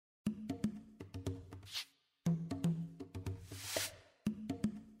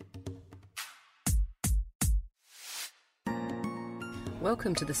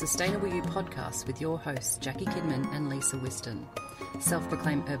Welcome to the Sustainable You podcast with your hosts Jackie Kidman and Lisa Whiston,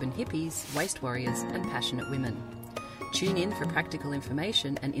 self-proclaimed urban hippies, waste warriors and passionate women. Tune in for practical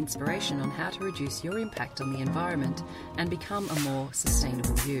information and inspiration on how to reduce your impact on the environment and become a more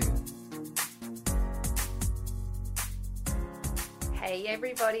sustainable you. Hey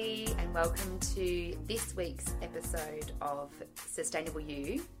everybody, and welcome to this week's episode of Sustainable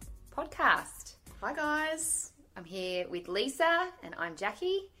You podcast. Hi guys. I'm here with Lisa and I'm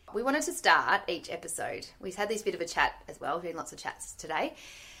Jackie. We wanted to start each episode. We've had this bit of a chat as well, we're doing lots of chats today,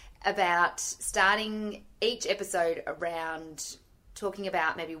 about starting each episode around talking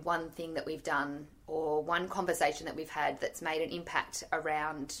about maybe one thing that we've done or one conversation that we've had that's made an impact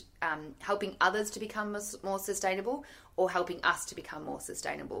around helping others to become more sustainable or helping us to become more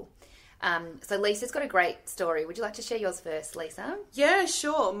sustainable. So Lisa's got a great story. Would you like to share yours first, Lisa? Yeah,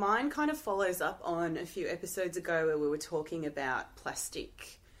 sure. Mine kind of follows up on a few episodes ago where we were talking about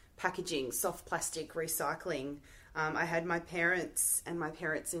plastic packaging, soft plastic recycling. I had my parents and my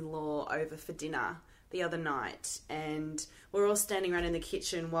parents-in-law over for dinner the other night, and we were all standing around in the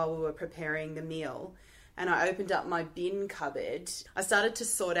kitchen while we were preparing the meal, and I opened up my bin cupboard. I started to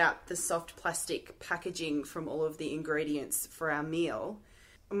sort out the soft plastic packaging from all of the ingredients for our meal.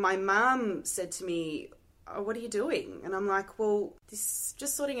 My mum said to me, "Oh, what are you doing?" And I'm like, "Well, this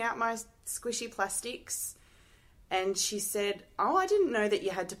just sorting out my squishy plastics." And she said, "Oh, I didn't know that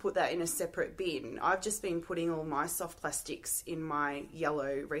you had to put that in a separate bin. I've just been putting all my soft plastics in my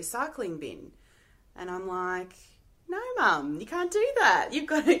yellow recycling bin." And I'm like, "No, Mum, you can't do that. You've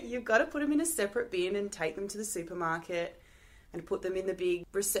got to put them in a separate bin and take them to the supermarket and put them in the big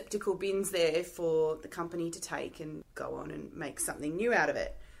receptacle bins there for the company to take and go on and make something new out of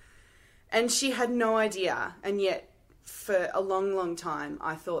it." And she had no idea. And yet, for a long, long time,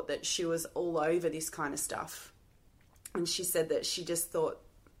 I thought that she was all over this kind of stuff. And she said that she just thought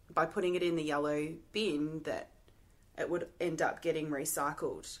by putting it in the yellow bin that it would end up getting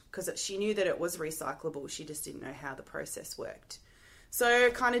recycled. Because she knew that it was recyclable, she just didn't know how the process worked. So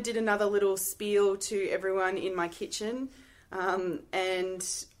I kind of did another little spiel to everyone in my kitchen,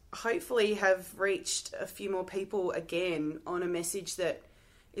 and hopefully have reached a few more people again on a message that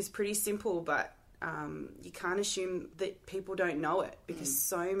is pretty simple, but you can't assume that people don't know it, because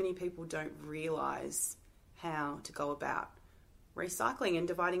so many people don't realise how to go about recycling and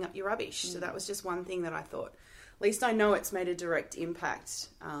dividing up your rubbish. So that was just one thing that I thought, at least I know it's made a direct impact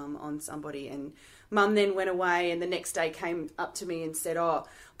on somebody. And Mum then went away and the next day came up to me and said, "Oh,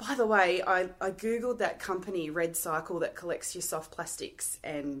 by the way, I Googled that company, Red Cycle, that collects your soft plastics,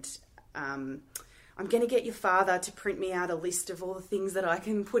 and I'm going to get your father to print me out a list of all the things that I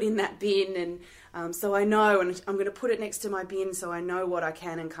can put in that bin, and so I know, and I'm going to put it next to my bin so I know what I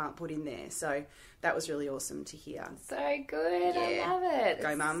can and can't put in there." So that was really awesome to hear. So good. Yeah. I love it.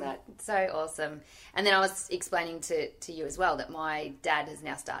 Go, Mum. So awesome. And then I was explaining to you as well that my dad has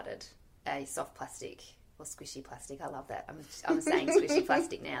now started a soft plastic or squishy plastic. I love that. I'm saying squishy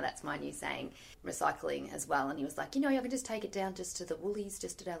plastic now. That's my new saying. Recycling as well. And he was like, "You know, I can just take it down just to the Woolies,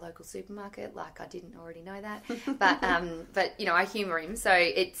 just at our local supermarket." Like, I didn't already know that. But you know, I humour him. So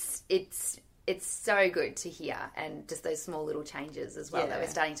it's so good to hear, and just those small little changes as well, that we're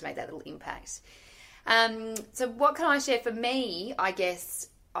starting to make that little impact. So what can I share for me? I guess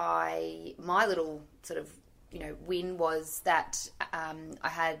my little sort of, you know, win was that I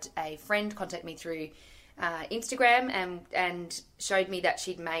had a friend contact me through Instagram and showed me that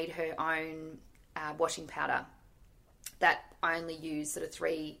she'd made her own washing powder that I only use sort of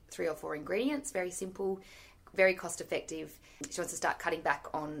three or four ingredients, very simple, very cost effective. She wants to start cutting back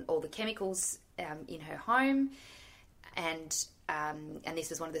on all the chemicals in her home, and this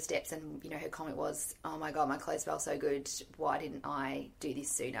was one of the steps. And you know, her comment was, "Oh my God, my clothes smell so good. Why didn't I do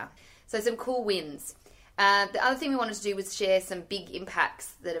this sooner?" So some cool wins. The other thing we wanted to do was share some big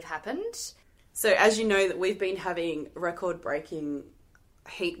impacts that have happened. So as you know, that we've been having record-breaking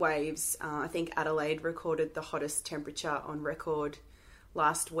heat waves. I think Adelaide recorded the hottest temperature on record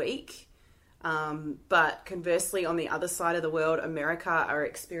last week. But conversely, on the other side of the world, America are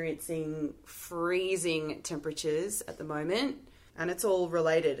experiencing freezing temperatures at the moment. And it's all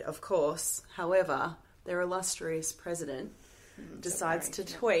related, of course. However, their illustrious president decides to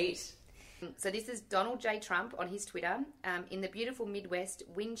tweet. So this is Donald J. Trump on his Twitter. In the beautiful Midwest,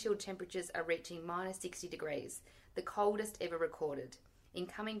 wind chill temperatures are reaching minus 60 degrees, the coldest ever recorded. In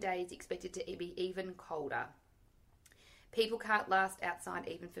coming days, expected to be even colder. People can't last outside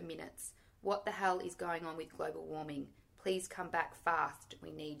even for minutes. What the hell is going on with global warming? Please come back fast.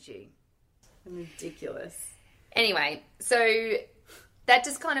 We need you. Ridiculous. Anyway, so that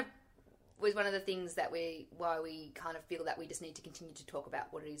just kind of was one of the things that why we kind of feel that we just need to continue to talk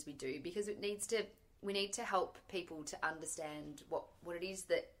about what it is we do, because we need to help people to understand what it is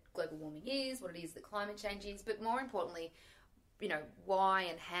that global warming is, what it is that climate change is, but more importantly, why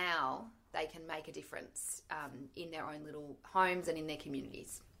and how they can make a difference in their own little homes and in their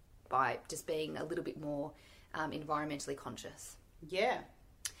communities by just being a little bit more environmentally conscious. Yeah.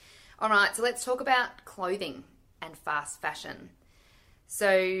 All right, so let's talk about clothing and fast fashion.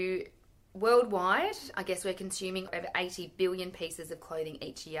 So worldwide, I guess we're consuming over 80 billion pieces of clothing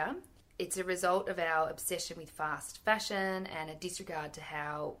each year. It's a result of our obsession with fast fashion and a disregard to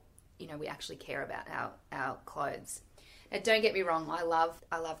how, we actually care about our clothes. Now, don't get me wrong, I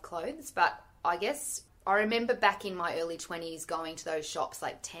love clothes, but I guess I remember back in my early 20s going to those shops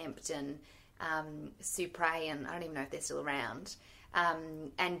like Tempt and Supre, and I don't even know if they're still around,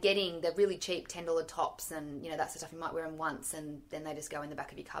 and getting the really cheap $10 tops and, that sort of stuff. You might wear them once and then they just go in the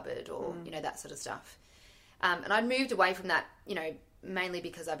back of your cupboard or, that sort of stuff. And I moved away from that, mainly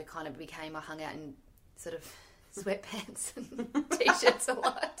because I hung out in sort of sweatpants and T-shirts a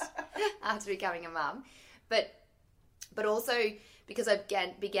lot after becoming a mum. But also because I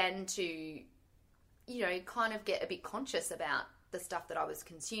began to, kind of get a bit conscious about the stuff that I was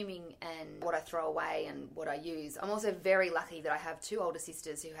consuming and what I throw away and what I use. I'm also very lucky that I have two older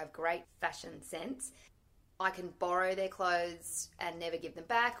sisters who have great fashion sense. I can borrow their clothes and never give them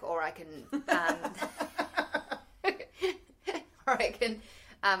back, or I can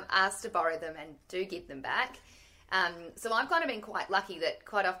ask to borrow them and do give them back. So I've kind of been quite lucky that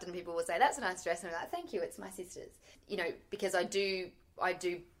quite often people will say, "That's a nice dress," and I'm like, "Thank you, it's my sister's." Because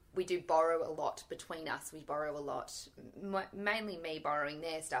we do borrow a lot between us. We borrow a lot, mainly me borrowing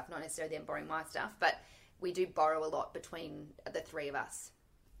their stuff, not necessarily them borrowing my stuff, but we do borrow a lot between the three of us.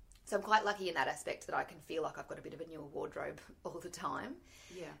 So I'm quite lucky in that aspect that I can feel like I've got a bit of a newer wardrobe all the time.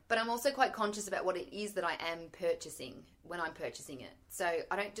 Yeah. But I'm also quite conscious about what it is that I am purchasing when I'm purchasing it. So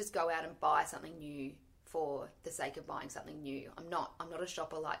I don't just go out and buy something new for the sake of buying something new. I'm not a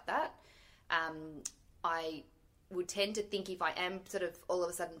shopper like that. I would tend to think if I am sort of all of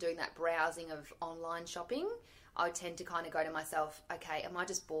a sudden doing that browsing of online shopping, I would tend to kind of go to myself, okay, am I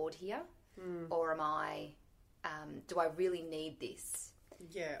just bored here? Or am I, do I really need this?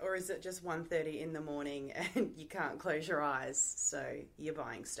 Yeah, or is it just 1:30 in the morning and you can't close your eyes, so you're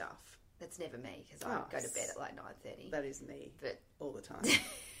buying stuff? That's never me, because I go to bed at like 9:30. That is me, but all the time.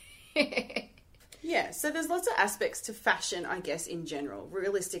 Yeah, so there's lots of aspects to fashion, I guess, in general.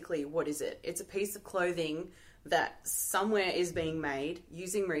 Realistically, what is it? It's a piece of clothing that somewhere is being made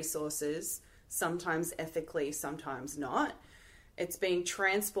using resources, sometimes ethically, sometimes not. It's being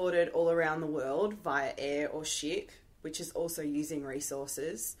transported all around the world via air or ship, which is also using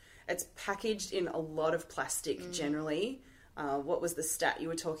resources. It's packaged in a lot of plastic generally. What was the stat you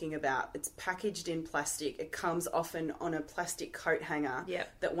were talking about? It's packaged in plastic. It comes often on a plastic coat hanger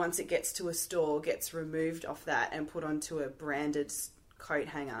that once it gets to a store gets removed off that and put onto a branded coat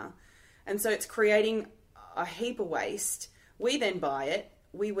hanger. And so it's creating a heap of waste. We then buy it.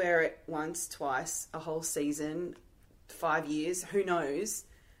 We wear it once, twice, a whole season, 5 years, who knows.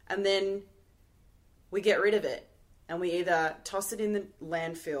 And then we get rid of it. And we either toss it in the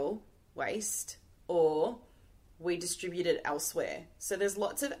landfill waste or we distribute it elsewhere. So there's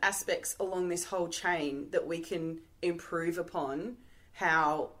lots of aspects along this whole chain that we can improve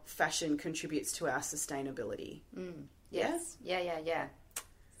how fashion contributes to our sustainability. Yes. Yeah.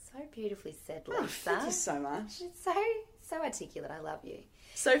 So beautifully said, Lisa. Thank you so much. It's so articulate. I love you.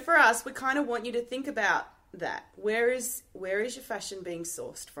 So for us, we kind of want you to think about that. Where is your fashion being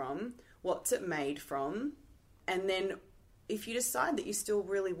sourced from? What's it made from? And then if you decide that you still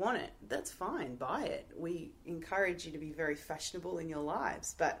really want it, that's fine, buy it. We encourage you to be very fashionable in your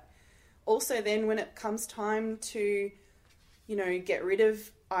lives. But also then when it comes time to, get rid of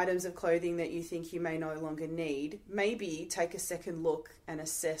items of clothing that you think you may no longer need, maybe take a second look and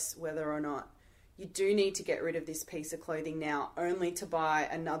assess whether or not you do need to get rid of this piece of clothing now only to buy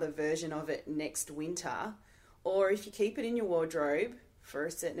another version of it next winter. Or if you keep it in your wardrobe for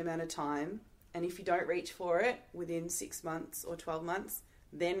a certain amount of time, and if you don't reach for it within 6 months or 12 months,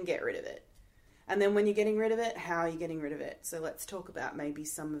 then get rid of it. And then when you're getting rid of it, how are you getting rid of it? So let's talk about maybe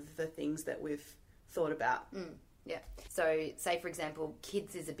some of the things that we've thought about. Yeah. So say, for example,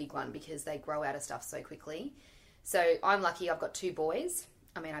 kids is a big one because they grow out of stuff so quickly. So I'm lucky I've got 2 boys.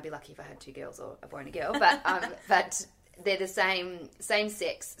 I mean, I'd be lucky if I had 2 girls or a boy and a girl, but they're the same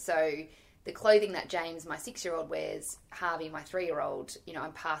sex. So the clothing that James, my 6-year-old, wears, Harvey, my 3-year-old,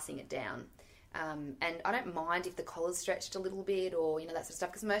 I'm passing it down. And I don't mind if the collar's stretched a little bit or, that sort of stuff,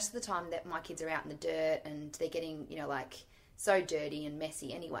 because most of the time that my kids are out in the dirt and they're getting, so dirty and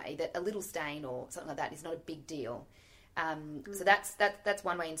messy anyway that a little stain or something like that is not a big deal. So that's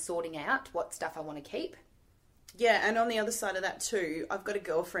one way in sorting out what stuff I want to keep. Yeah, and on the other side of that too, I've got a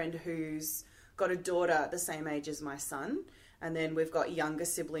girlfriend who's got a daughter the same age as my son, and then we've got younger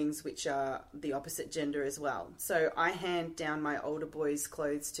siblings which are the opposite gender as well. So I hand down my older boy's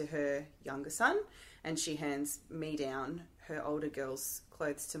clothes to her younger son, and she hands me down her older girl's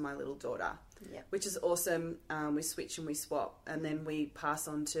clothes to my little daughter. Yep. Which is awesome. We switch and we swap, and then we pass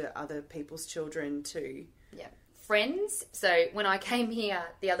on to other people's children too. Yeah. Friends. So when I came here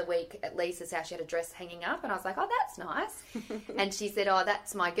the other week at Lisa's house, she had a dress hanging up, and I was like, oh, that's nice. And she said, oh,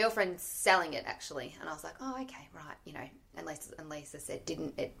 that's my girlfriend selling it, actually. And I was like, oh, okay, right, you know. And Lisa said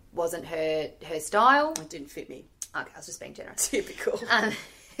it wasn't her style. It didn't fit me. Okay, I was just being generous. Typical.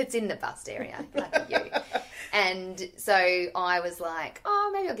 It's in the bust area, like you. And so I was like,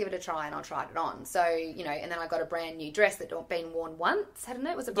 oh, maybe I'll give it a try, and I'll try it on. So, you know, and then I got a brand new dress that had been worn once, hadn't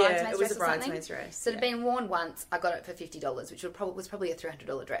it? It was a bridesmaid's dress. Yeah, it was a bridesmaid's dress. So it had been worn once. I got it for $50, which was probably a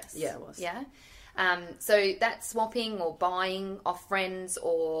 $300 dress. Yeah, it was. Yeah. So that's swapping or buying off friends,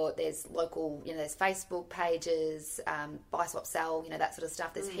 or there's local, you know, there's Facebook pages, buy, swap, sell, you know, that sort of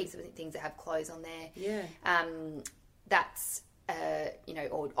stuff. There's heaps of things that have clothes on there. Yeah. That's... you know,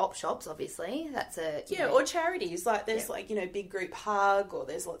 or op shops, obviously. That's or charities. Like there's like, you know, Big Group Hug, or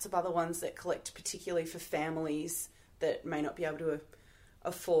there's lots of other ones that collect particularly for families that may not be able to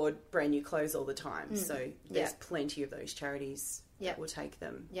afford brand new clothes all the time. So there's plenty of those charities that will take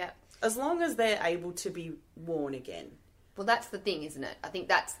them. Yeah. As long as they're able to be worn again. Well, that's the thing, isn't it? I think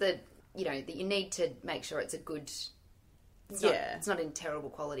that's the, you know, that you need to make sure it's a good... It's not in terrible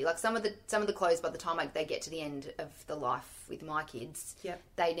quality. Like some of the clothes, by the time they get to the end of the life with my kids,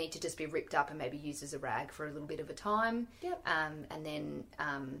 they need to just be ripped up and maybe used as a rag for a little bit of a time. And then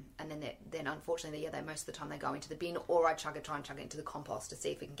unfortunately, they most of the time they go into the bin, or I try and chug it into the compost to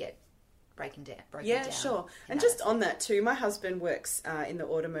see if we can get broken down. Yeah, sure. And just on that too, my husband works in the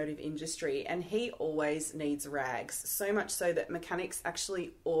automotive industry, and he always needs rags. So much so that mechanics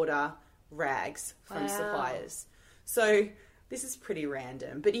actually order rags from suppliers. So this is pretty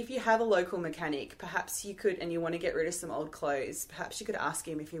random, but if you have a local mechanic, perhaps you could, and you want to get rid of some old clothes, perhaps you could ask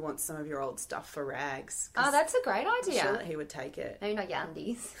him if he wants some of your old stuff for rags. Oh, that's a great idea. I'm sure that he would take it. Maybe not your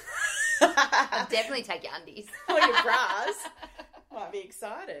undies. I'd definitely take your undies. Or your bras. Might be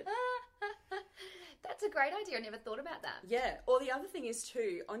excited. That's a great idea. I never thought about that. Yeah. Or the other thing is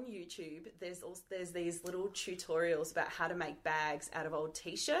too, on YouTube, there's these little tutorials about how to make bags out of old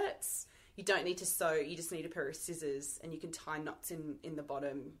t-shirts. You don't need to sew, you just need a pair of scissors, and you can tie knots in the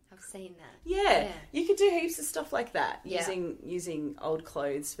bottom. I've seen that. Yeah. You can do heaps of stuff like that, using old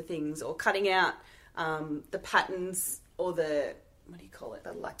clothes for things, or cutting out the patterns, or the, what do you call it?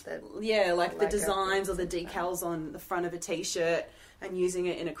 The designs or the decals on the front of a t-shirt, and using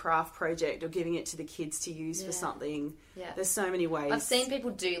it in a craft project, or giving it to the kids to use for something. Yeah. There's so many ways. I've seen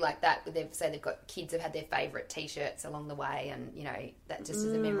people do like that. They've got kids who've had their favourite t-shirts along the way, and, you know, that just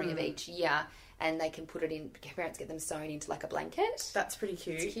is a memory of each year, and they can put it in, parents get them sewn into like a blanket. That's pretty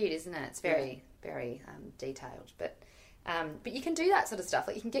cute. It's cute, isn't it? It's very, very detailed. But you can do that sort of stuff.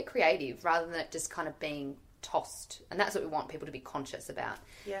 Like, you can get creative rather than it just kind of being tossed. And that's what we want people to be conscious about.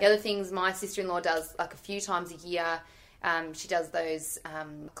 Yeah. The other things my sister-in-law does, like a few times a year, she does those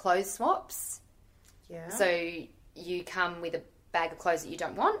clothes swaps. Yeah. So you come with a bag of clothes that you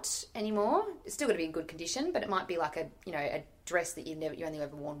don't want anymore. It's still got to be in good condition, but it might be like a dress that you only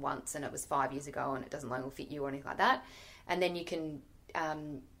ever worn once, and it was 5 years ago, and it doesn't longer fit you or anything like that. And then you can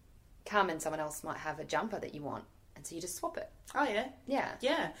come, and someone else might have a jumper that you want, and so you just swap it. Oh yeah,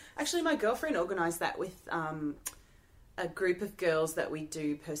 yeah. Actually, my girlfriend organised that with a group of girls that we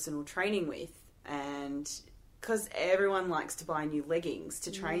do personal training with, and because everyone likes to buy new leggings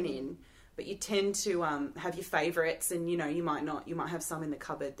to train in, but you tend to have your favourites, and, you know, you might have some in the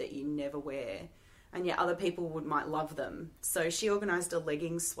cupboard that you never wear, and yet other people might love them. So she organised a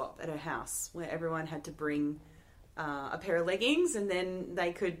leggings swap at her house where everyone had to bring a pair of leggings, and then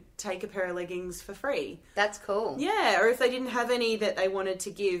they could take a pair of leggings for free. That's cool. Yeah, or if they didn't have any that they wanted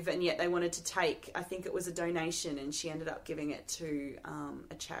to give and yet they wanted to take, I think it was a donation, and she ended up giving it to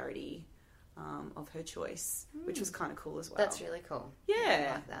a charity of her choice, which was kind of cool as well. That's really cool. Yeah.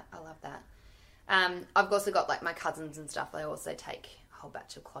 I like that. I love that. I've also got, like, my cousins and stuff. They also take a whole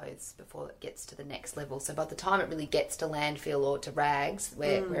batch of clothes before it gets to the next level. So by the time it really gets to landfill or to rags,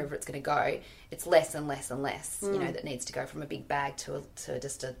 wherever it's going to go, it's less and less and less, you know, that needs to go from a big bag to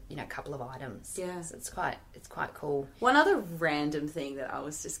just a, you know, couple of items. Yeah. So it's quite cool. One other random thing that I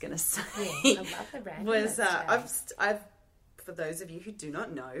was just going to say I love the random was I've for for those of you who do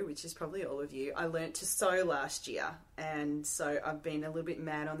not know, which is probably all of you, I learnt to sew last year. And so I've been a little bit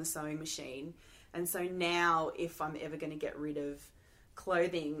mad on the sewing machine. And so now if I'm ever going to get rid of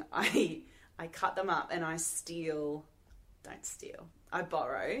clothing, I cut them up and I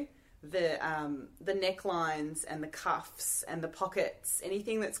borrow the necklines and the cuffs and the pockets,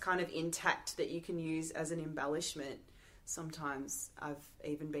 anything that's kind of intact that you can use as an embellishment. Sometimes I've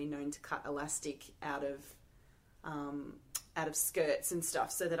even been known to cut elastic out of skirts and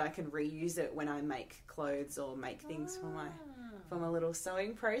stuff so that I can reuse it when I make clothes or make things for my little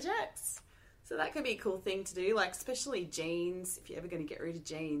sewing projects. So that could be a cool thing to do, like especially jeans. If you're ever going to get rid of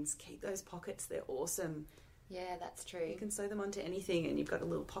jeans, keep those pockets. They're awesome. Yeah, that's true. You can sew them onto anything and you've got a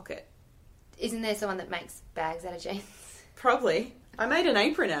little pocket. Isn't there someone that makes bags out of jeans? Probably. I made an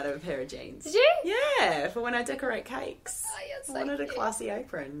apron out of a pair of jeans. Did you? Yeah, for when I decorate cakes. Oh, yeah, so I wanted cute. a classy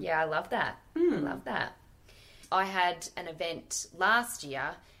apron. Yeah, I love that. I love that. I had an event last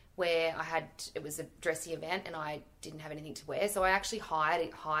year where it was a dressy event and I didn't have anything to wear, so I actually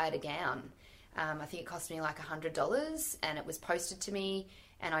hired a gown. I think it cost me like $100 and it was posted to me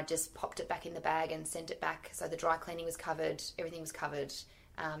and I just popped it back in the bag and sent it back. So the dry cleaning was covered, everything was covered.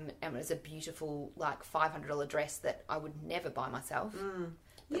 And it was a beautiful, like, $500 dress that I would never buy myself.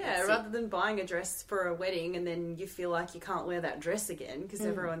 Yeah, rather than buying a dress for a wedding and then you feel like you can't wear that dress again because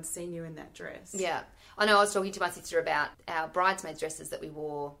everyone's seen you in that dress. Yeah. I know I was talking to my sister about our bridesmaids dresses that we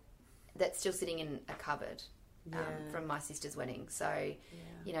wore that's still sitting in a cupboard from my sister's wedding. So,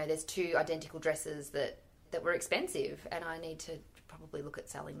 you know, there's 2 identical dresses that were expensive and I need to probably look at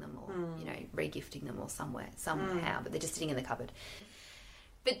selling them or, you know, re-gifting them or somehow, but they're just sitting in the cupboard.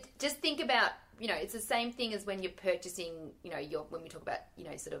 But just think about, you know, it's the same thing as when you're purchasing, you know, when we talk about, you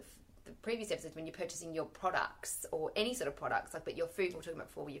know, sort of the previous episodes, when you're purchasing your products or any sort of products, like, but your food, we're talking about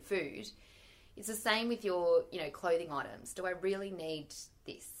before, your food, it's the same with your, you know, clothing items. Do I really need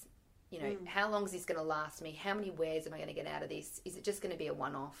this? You know, how long is this going to last me? How many wears am I going to get out of this? Is it just going to be a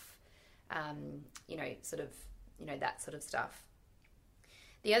one-off? You know, sort of, you know, that sort of stuff.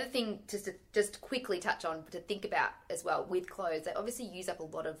 The other thing to just quickly touch on, to think about as well with clothes, they obviously use up a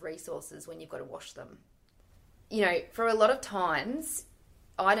lot of resources when you've got to wash them. You know, for a lot of times,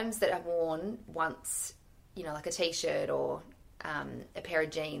 items that are worn once, you know, like a t-shirt or a pair of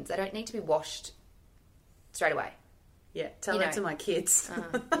jeans, they don't need to be washed straight away. Yeah, tell that to my kids.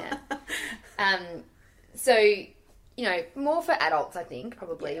 So, you know, more for adults, I think,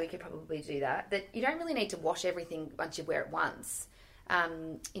 probably, we could probably do that you don't really need to wash everything once you wear it once.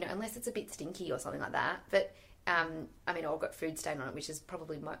 You know, unless it's a bit stinky or something like that. But, I mean, I've got food stain on it, which is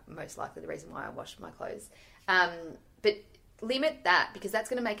probably most likely the reason why I wash my clothes. But limit that because that's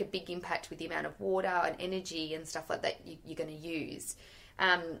going to make a big impact with the amount of water and energy and stuff like that you're going to use.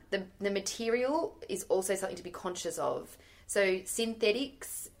 The material is also something to be conscious of. So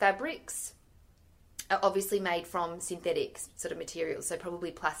synthetics, fabrics are obviously made from synthetic sort of materials. So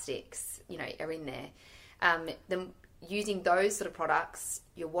probably plastics, you know, are in there. Using those sort of products,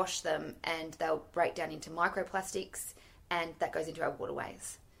 you wash them and they'll break down into microplastics and that goes into our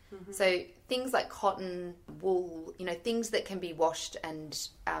waterways. Mm-hmm. So things like cotton, wool, you know, things that can be washed and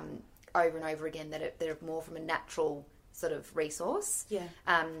over and over again that are more from a natural sort of resource. Yeah.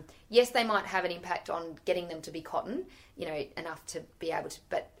 Yes, they might have an impact on getting them to be cotton, you know, enough to be able to,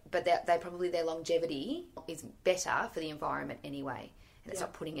 but they probably their longevity is better for the environment anyway, and it's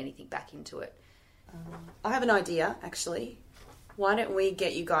not putting anything back into it. I have an idea, actually. Why don't we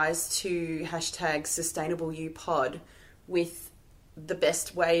get you guys to #SustainableUPod with the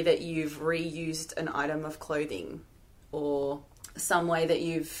best way that you've reused an item of clothing or some way that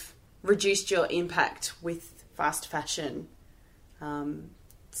you've reduced your impact with fast fashion.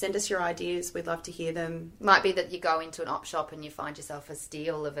 Send us your ideas. We'd love to hear them. Might be that you go into an op shop and you find yourself a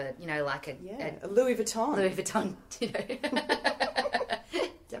steal of a, you know, like a Louis Vuitton. Louis Vuitton, you know.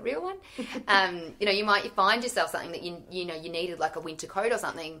 Is that a real one? You know, you might find yourself something that you know you needed, like a winter coat or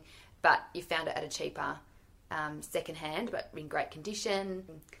something, but you found it at a cheaper second hand, but in great condition.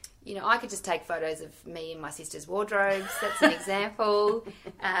 You know, I could just take photos of me and my sister's wardrobes. That's an example.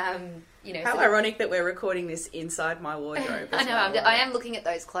 You know, how ironic that we're recording this inside my wardrobe. I know. I am looking at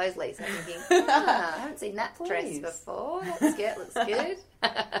those clothes, Lisa. I'm thinking, I haven't seen that dress before. That skirt looks good.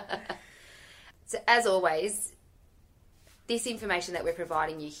 So, as always, this information that we're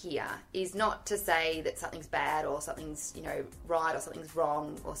providing you here is not to say that something's bad or something's, you know, right or something's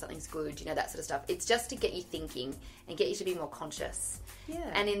wrong or something's good, you know, that sort of stuff. It's just to get you thinking and get you to be more conscious.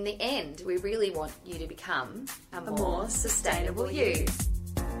 Yeah. And in the end, we really want you to become a more sustainable you.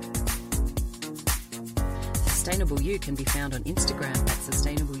 Sustainable You can be found on Instagram at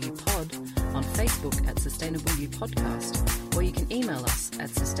SustainableUPod, on Facebook at Sustainable You Podcast, or you can email us at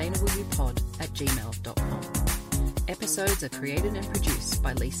sustainableyoupod@gmail.com. Episodes are created and produced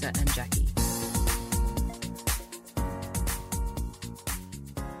by Lisa and Jackie.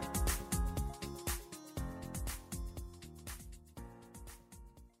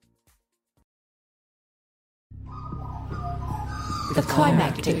 The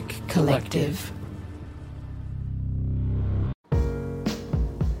Climactic Collective.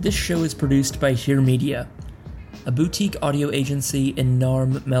 This show is produced by Hear Media, a boutique audio agency in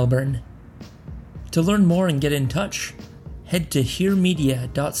Narm, Melbourne. To learn more and get in touch, head to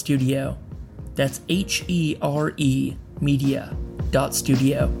hearmedia.studio. That's HERE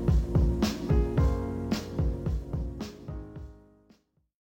media.studio.